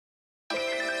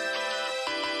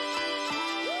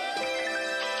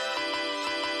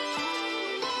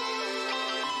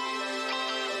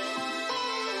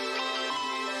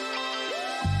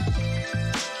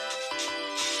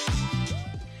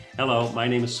Hello, my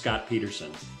name is Scott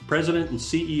Peterson, President and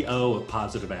CEO of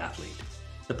Positive Athlete.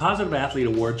 The Positive Athlete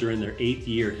Awards are in their 8th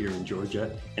year here in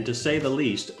Georgia, and to say the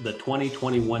least, the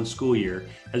 2021 school year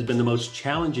has been the most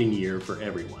challenging year for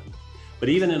everyone. But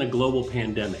even in a global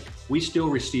pandemic, we still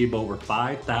received over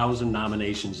 5,000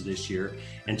 nominations this year,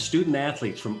 and student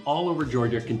athletes from all over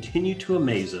Georgia continue to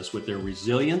amaze us with their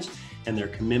resilience and their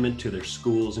commitment to their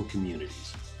schools and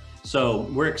communities. So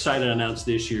we're excited to announce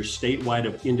this year's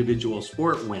statewide individual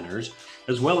sport winners,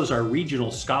 as well as our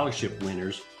regional scholarship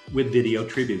winners with video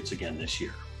tributes again this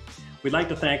year. We'd like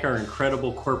to thank our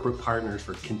incredible corporate partners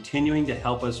for continuing to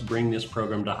help us bring this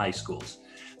program to high schools.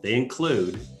 They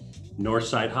include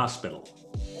Northside Hospital,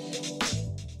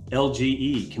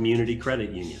 LGE Community Credit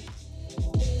Union,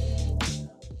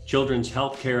 Children's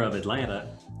Healthcare of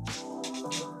Atlanta,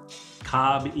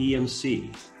 Cobb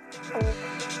EMC,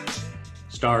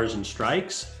 Stars and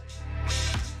Strikes,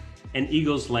 and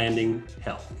Eagles Landing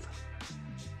Health.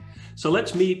 So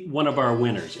let's meet one of our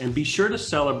winners, and be sure to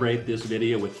celebrate this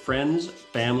video with friends,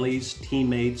 families,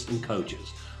 teammates, and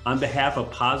coaches. On behalf of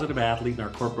Positive Athlete and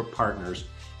our corporate partners,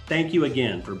 thank you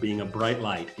again for being a bright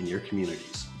light in your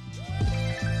communities.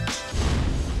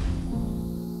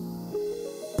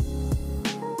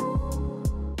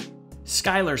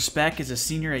 Skyelar Speck is a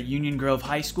senior at Union Grove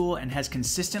High School and has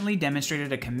consistently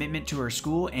demonstrated a commitment to her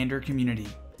school and her community.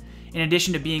 In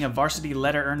addition to being a varsity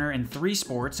letter earner in 3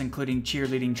 sports, including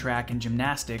cheerleading, track, and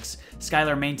gymnastics,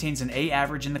 Skyelar maintains an A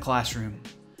average in the classroom.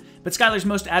 But Skylar's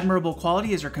most admirable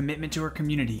quality is her commitment to her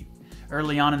community.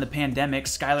 Early on in the pandemic,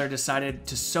 Skyelar decided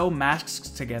to sew masks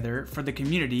together for the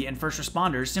community and first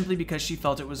responders simply because she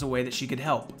felt it was a way that she could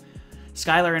help.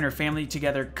 Skyelar and her family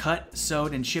together cut,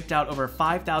 sewed, and shipped out over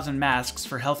 5,000 masks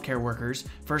for healthcare workers,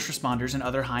 first responders, and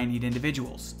other high-need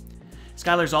individuals.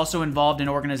 Skyelar is also involved in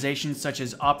organizations such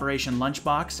as Operation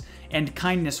Lunchbox and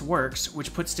Kindness Works,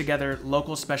 which puts together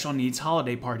local special needs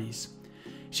holiday parties.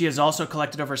 She has also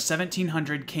collected over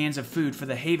 1,700 cans of food for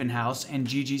the Haven House and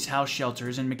Gigi's House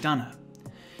shelters in McDonough.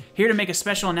 Here to make a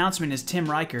special announcement is Tim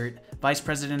Reichert, Vice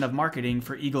President of Marketing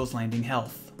for Eagles Landing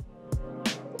Health.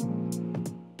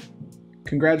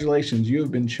 Congratulations, you have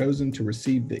been chosen to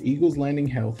receive the Eagles Landing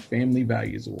Health Family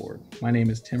Values Award. My name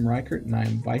is Tim Reichert, and I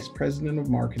am Vice President of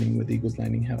Marketing with Eagles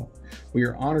Landing Health. We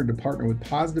are honored to partner with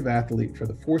Positive Athlete for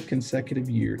the 4th consecutive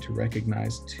year to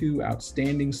recognize 2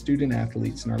 outstanding student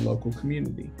athletes in our local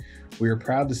community. We are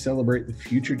proud to celebrate the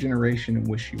future generation and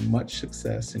wish you much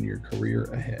success in your career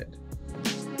ahead.